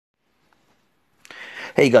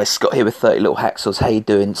Hey guys, Scott here with 30 Little Hacksaws. How you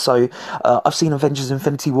doing? So, I've seen Avengers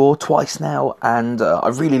Infinity War twice now, and I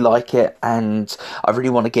really like it, and I really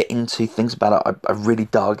want to get into things about it. I really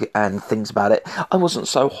dug, and things about it I wasn't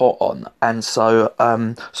so hot on. And so,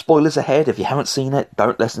 spoilers ahead. If you haven't seen it,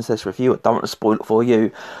 don't listen to this review. I don't want to spoil it for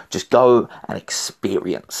you. Just go and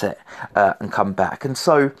experience it, and come back. And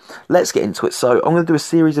so, let's get into it. So, I'm going to do a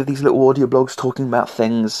series of these little audio blogs talking about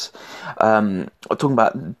things, talking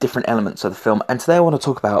about different elements of the film, and today I want to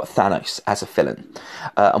talk about Thanos as a villain,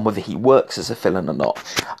 and whether he works as a villain or not.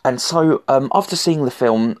 And so, after seeing the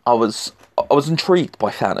film, I was intrigued by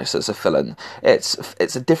Thanos as a villain.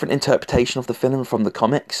 It's a different interpretation of the villain from the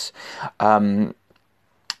comics. And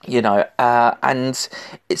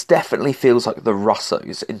it definitely feels like the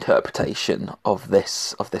Russo's interpretation of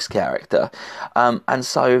this character. And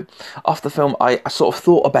so after the film, I sort of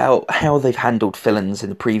thought about how they've handled villains in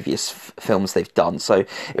the previous films they've done. So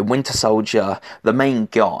in Winter Soldier, the main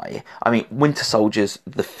guy, Winter Soldier's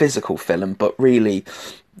the physical villain, but really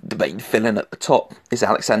the main villain at the top is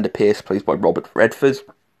Alexander Pierce, played by Robert Redford.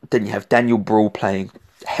 Then you have Daniel Bruhl playing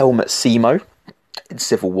Helmut Zemo in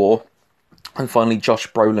Civil War. And finally,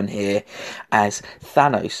 Josh Brolin here as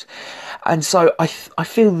Thanos. And so I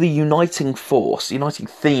feel the uniting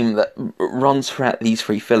theme that runs throughout these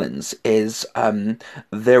three villains is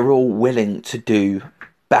they're all willing to do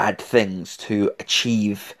bad things to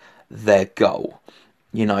achieve their goal.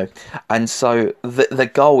 And so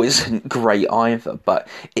the goal isn't great either, but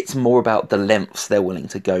it's more about the lengths they're willing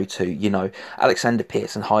to go to. Alexander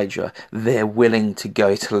Pierce and Hydra, they're willing to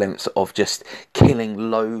go to lengths of just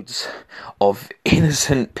killing loads of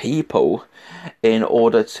innocent people in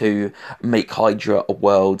order to make Hydra a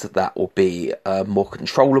world that will be more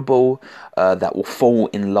controllable, that will fall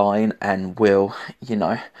in line and will,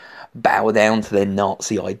 bow down to their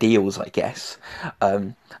Nazi ideals, I guess.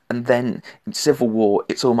 And then in Civil War,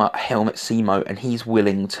 it's all about Helmut Zemo, and he's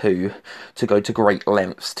willing to go to great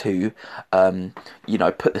lengths to,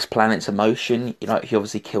 put this planet into motion. He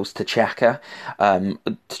obviously kills T'Chaka,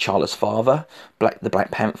 T'Challa's father, the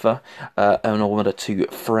Black Panther, in order to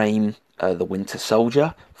frame the Winter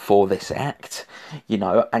Soldier for this act.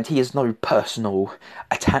 And he has no personal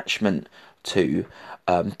attachment to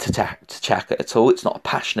T'Chaka at all. It's not a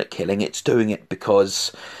passionate killing. It's doing it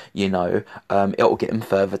because it'll get him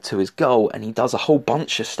further to his goal, and he does a whole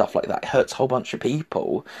bunch of stuff like that. He hurts a whole bunch of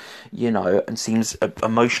people, and seems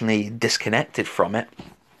emotionally disconnected from it.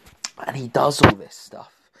 And he does all this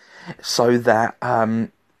stuff so that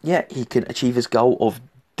he can achieve his goal of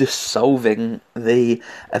dissolving the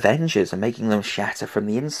Avengers and making them shatter from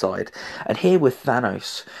the inside. And here with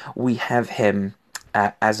Thanos, we have him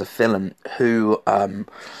as a villain who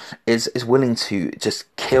is willing to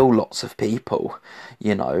just kill lots of people,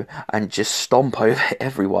 and just stomp over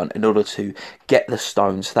everyone in order to get the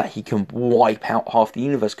stone so that he can wipe out half the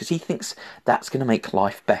universe, because he thinks that's going to make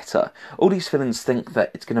life better. All these villains think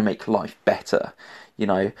that it's going to make life better.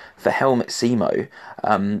 For Helmut Zemo,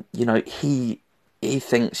 he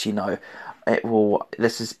thinks,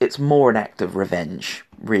 it's more an act of revenge,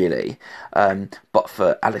 really. But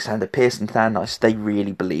for Alexander Pierce and Thanos, they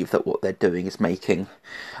really believe that what they're doing is making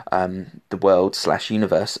the world /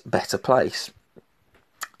 universe a better place.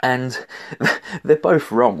 And they're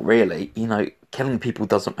both wrong, really. Killing people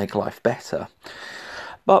doesn't make life better.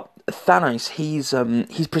 But Thanos,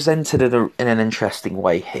 he's presented in an interesting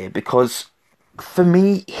way here, because for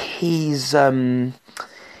me, he's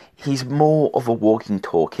more of a walking,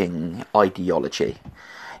 talking ideology.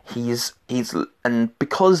 And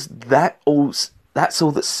because that's all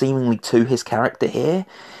that's seemingly to his character here.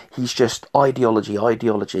 He's just ideology.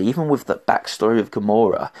 Even with the backstory of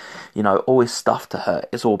Gamora, all his stuff to her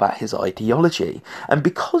is all about his ideology. And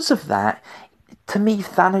because of that, to me,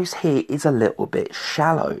 Thanos here is a little bit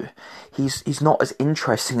shallow. He's not as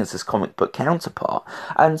interesting as his comic book counterpart.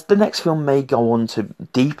 And the next film may go on to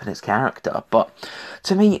deepen his character, but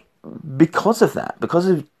to me, because of that, because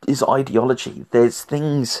of his ideology, there's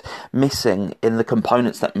things missing in the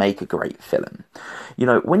components that make a great villain.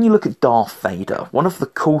 When you look at Darth Vader, one of the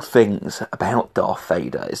cool things about Darth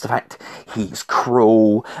Vader is the fact he's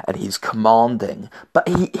cruel and he's commanding, but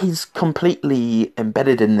he's completely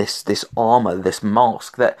embedded in this armor, this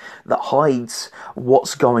mask that hides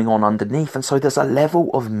what's going on underneath, and so there's a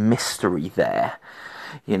level of mystery there,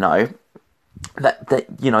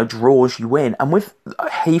 that draws you in. And with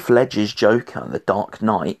Heath Ledger's Joker, The Dark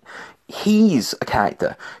Knight, he's a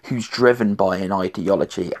character who's driven by an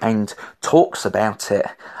ideology and talks about it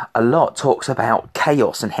a lot, talks about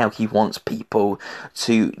chaos and how he wants people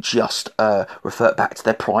to just revert back to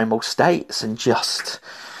their primal states and just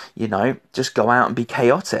go out and be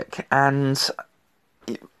chaotic. And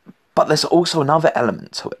But there's also another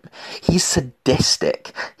element to him. He's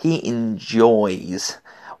sadistic. He enjoys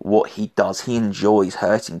what he does. He enjoys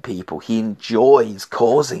hurting people. He enjoys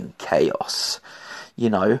causing chaos,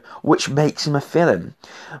 which makes him a villain.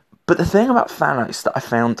 But the thing about Thanos that I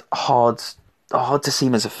found hard to see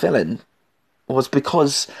him as a villain was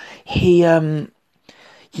because he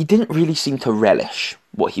didn't really seem to relish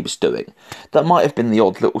what he was doing. That might have been the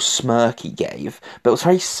odd little smirk he gave, but it was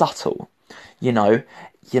very subtle. You know,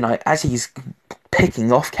 as he's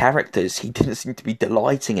picking off characters, he didn't seem to be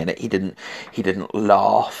delighting in it. He didn't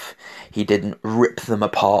laugh. He didn't rip them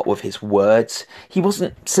apart with his words. He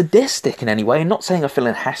wasn't sadistic in any way. I'm not saying a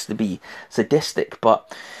villain has to be sadistic,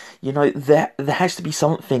 but there has to be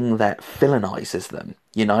something that villainizes them,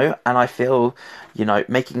 and I feel,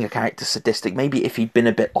 making a character sadistic, maybe if he'd been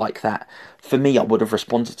a bit like that, for me, I would have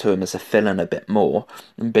responded to him as a villain a bit more,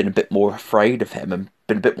 and been a bit more afraid of him, and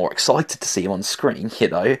been a bit more excited to see him on screen,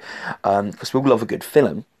 because we all love a good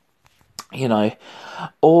villain.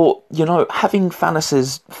 Or, having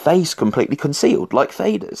Thanos' face completely concealed, like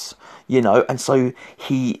Vader's, and so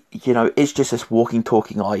he, is just this walking,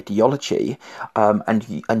 talking ideology,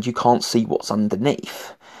 and you can't see what's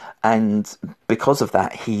underneath, and because of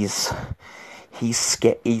that, he's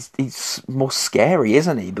more scary,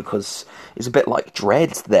 isn't he? Because it's a bit like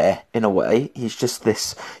Dredd there in a way. He's just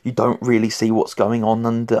this. You don't really see what's going on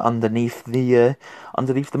underneath the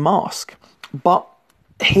mask, but.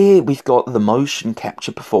 Here we've got the motion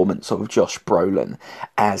capture performance of Josh Brolin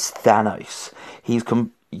as Thanos.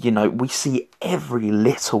 We see every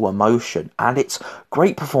little emotion, and it's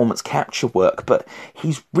great performance capture work, but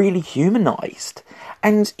he's really humanized.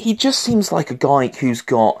 And he just seems like a guy who's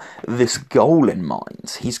got this goal in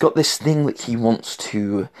mind. He's got this thing that he wants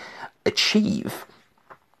to achieve.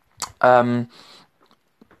 But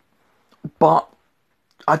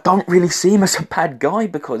I don't really see him as a bad guy,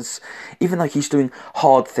 because even though he's doing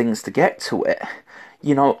hard things to get to it,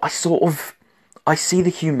 I see the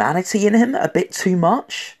humanity in him a bit too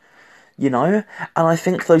much, and I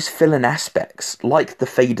think those villain aspects, like the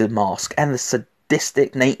faded mask and the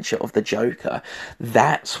sadistic nature of the Joker,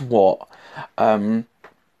 that's what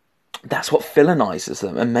villainizes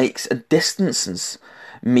them and distances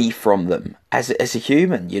me from them as a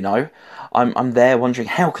human. I'm there wondering,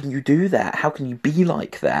 how can you do that? How can you be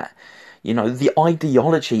like that? The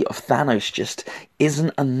ideology of Thanos just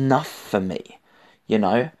isn't enough for me,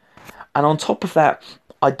 and on top of that,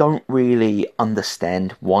 I don't really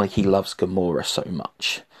understand why he loves Gamora so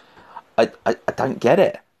much. I don't get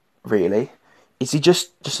it, really. Is he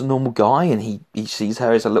just a normal guy, and he sees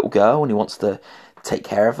her as a little girl and he wants to take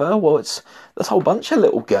care of her? Well, there's a whole bunch of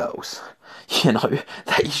little girls,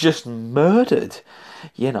 that he's just murdered,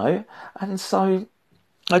 and so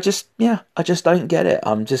I just don't get it.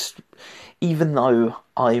 Even though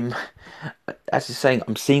as you're saying,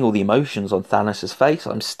 I'm seeing all the emotions on Thanos' face,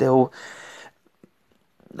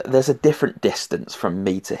 there's a different distance from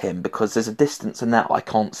me to him, because there's a distance in that I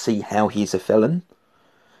can't see how he's a villain,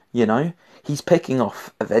 he's picking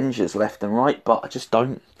off Avengers left and right, but I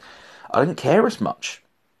don't care as much.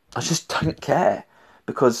 I just don't care,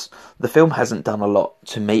 because the film hasn't done a lot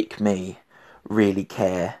to make me really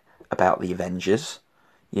care about the Avengers,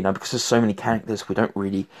 because there's so many characters, we don't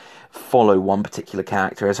really follow one particular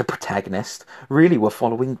character as a protagonist. Really, we're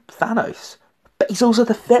following Thanos, but he's also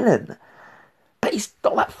the villain, but he's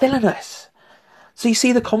not that villainous. So you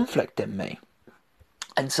see the conflict in me,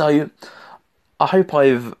 and so I hope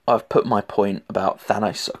I've put my point about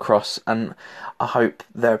Thanos across, and I hope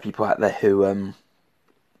there are people out there who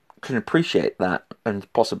can appreciate that and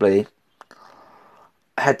possibly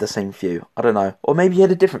had the same view. I don't know, or maybe you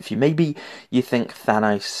had a different view. Maybe you think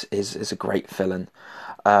Thanos is a great villain,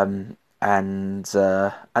 and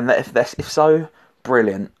that if so,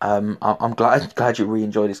 brilliant. I'm glad you really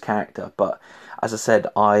enjoyed his character, but as I said,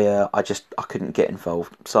 I couldn't get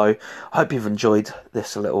involved. So I hope you've enjoyed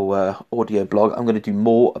this little audio blog. I'm going to do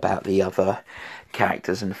more about the other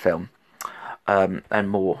characters in the film, and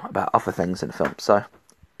more about other things in the film. So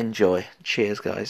enjoy. Cheers, guys.